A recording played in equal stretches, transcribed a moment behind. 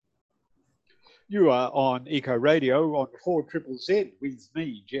You are on Eco Radio on 4ZZZ with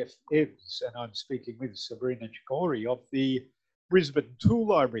me, Jeff Evans, and I'm speaking with Sabrina Chikori of the Brisbane Tool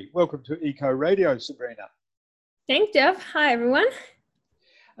Library. Welcome to Eco Radio, Sabrina. Thanks, Jeff. Hi, everyone.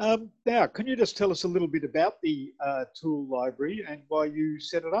 Now, can you just tell us a little bit about the Tool Library and why you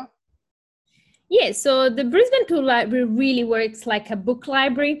set it up? Yeah, so the Brisbane Tool Library really works like a book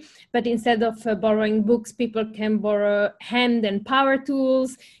library, but instead of borrowing books, people can borrow hand and power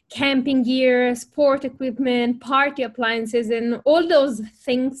tools, camping gear, sport equipment, party appliances, and all those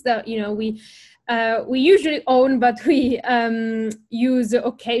things that we usually own, but we use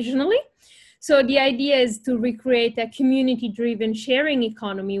occasionally. So the idea is to recreate a community-driven sharing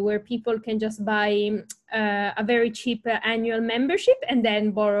economy where people can just buy a very cheap annual membership and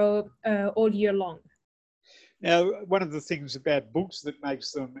then borrow all year long. Now, one of the things about books that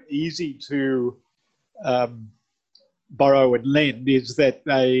makes them easy to borrow and lend is that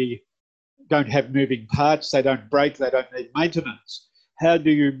they don't have moving parts, they don't break, they don't need maintenance. How do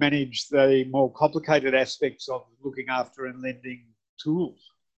you manage the more complicated aspects of looking after and lending tools?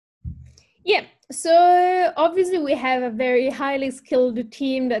 Yeah, so obviously we have a very highly skilled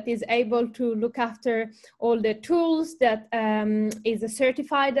team that is able to look after all the tools, that is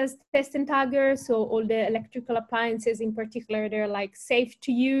certified as Test and Tagger. So all the electrical appliances in particular, they're like safe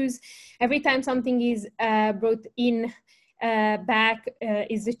to use. Every time something is brought in back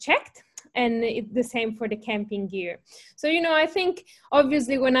is checked. And it's the same for the camping gear. So, I think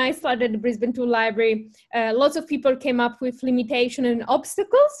obviously when I started the Brisbane Tool Library, lots of people came up with limitations and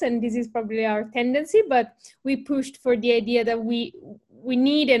obstacles, and this is probably our tendency, but we pushed for the idea that we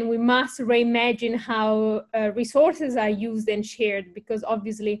need and we must reimagine how resources are used and shared, because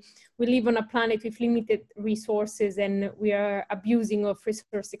obviously we live on a planet with limited resources and we are abusing of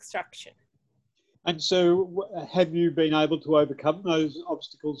resource extraction. And so have you been able to overcome those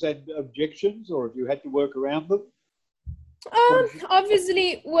obstacles and objections, or have you had to work around them?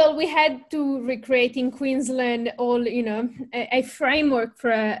 Obviously, well, we had to recreate in Queensland a framework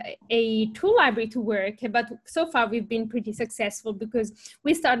for a tool library to work. But so far we've been pretty successful because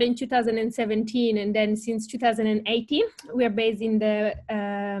we started in 2017, and then since 2018, we are based in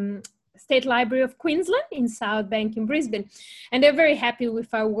the State Library of Queensland in South Bank in Brisbane, and they're very happy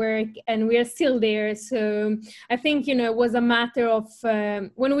with our work, and we are still there. So I think it was a matter of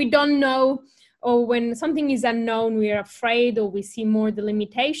when we don't know, or when something is unknown, we are afraid, or we see more the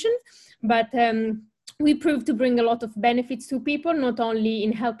limitations. But we proved to bring a lot of benefits to people, not only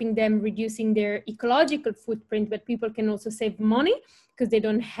in helping them reducing their ecological footprint, but people can also save money because they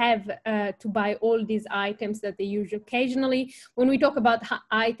don't have to buy all these items that they use occasionally. When we talk about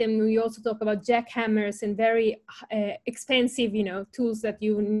items, we also talk about jackhammers and very expensive, tools that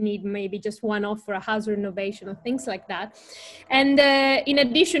you need maybe just one-off for a house renovation or things like that. And in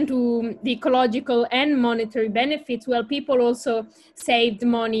addition to the ecological and monetary benefits, well, people also saved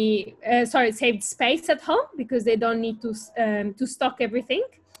saved space at home because they don't need to stock everything.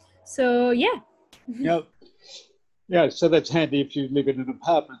 So yeah. Yep. Yeah, so that's handy if you live in an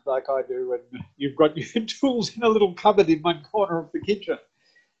apartment like I do, and you've got your tools in a little cupboard in one corner of the kitchen.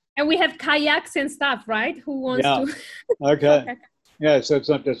 And we have kayaks and stuff, right? Who wants to? Okay. Yeah, so it's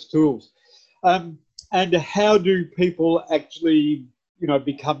not just tools. And how do people actually,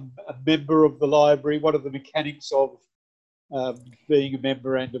 become a member of the library? What are the mechanics of being a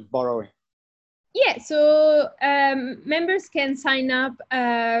member and of borrowing? Yeah, so members can sign up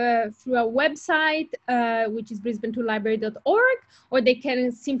through a website, which is brisbanetoollibrary.org, or they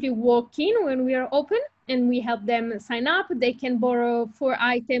can simply walk in when we are open and we help them sign up. They can borrow 4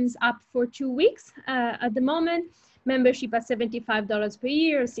 items up for 2 weeks at the moment. Membership at $75 per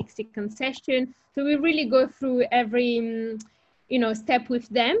year, 60 concession. So we really go through every, step with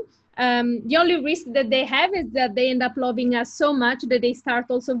them. The only risk that they have is that they end up loving us so much that they start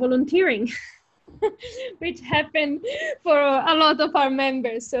also volunteering. Which happened for a lot of our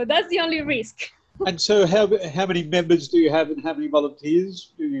members. So that's the only risk. And so how many members do you have and how many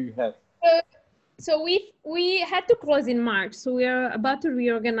volunteers do you have? So we had to close in March. So we are about to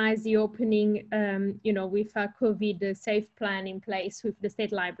reorganize the opening, with a COVID safe plan in place with the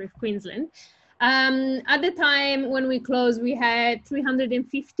State Library of Queensland. At the time when we closed, we had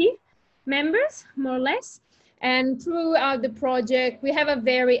 350 members, more or less. And throughout the project, we have a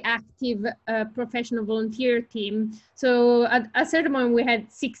very active professional volunteer team. So at a certain moment, we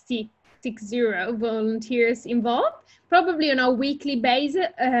had 60 volunteers involved, probably on a weekly basis,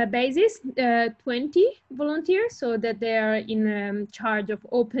 20 volunteers, so that they are in charge of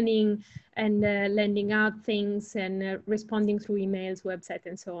opening and lending out things and responding through emails, website,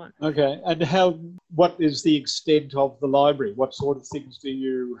 and so on. Okay, and what is the extent of the library? What sort of things do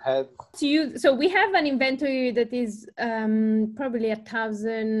you have? So we have an inventory that is probably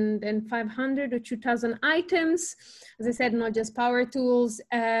 1,500 or 2,000 items. As I said, not just power tools.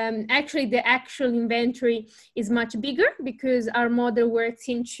 Actually, the actual inventory is much bigger because our model works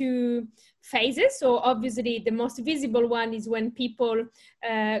in 2 phases. So obviously the most visible one is when people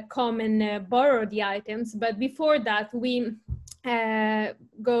come and borrow the items. But before that, we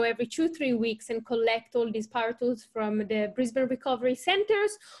go every 2-3 weeks and collect all these power tools from the Brisbane recovery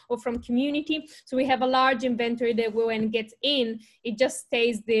centers or from community. So we have a large inventory that when it gets in, it just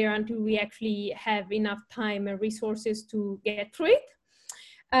stays there until we actually have enough time and resources to get through it.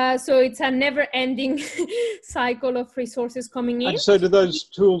 So it's a never-ending cycle of resources coming in. And so do those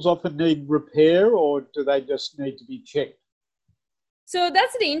tools often need repair, or do they just need to be checked? So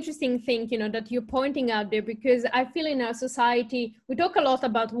that's the interesting thing, that you're pointing out there, because I feel in our society, we talk a lot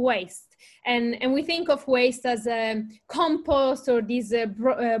about waste, and we think of waste as compost or these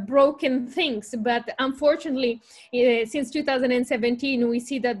broken things. But unfortunately, since 2017, we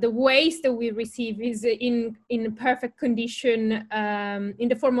see that the waste that we receive is in perfect condition, in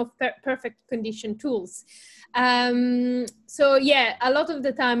the form of perfect condition tools. So yeah, a lot of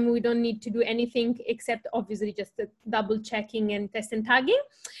the time we don't need to do anything except obviously just double checking and test and tagging.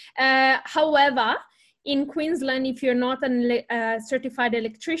 However, in Queensland, if you're not a certified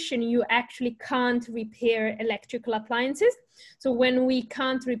electrician, you actually can't repair electrical appliances. So when we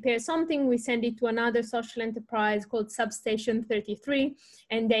can't repair something, we send it to another social enterprise called Substation 33,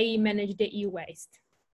 and they manage the e-waste.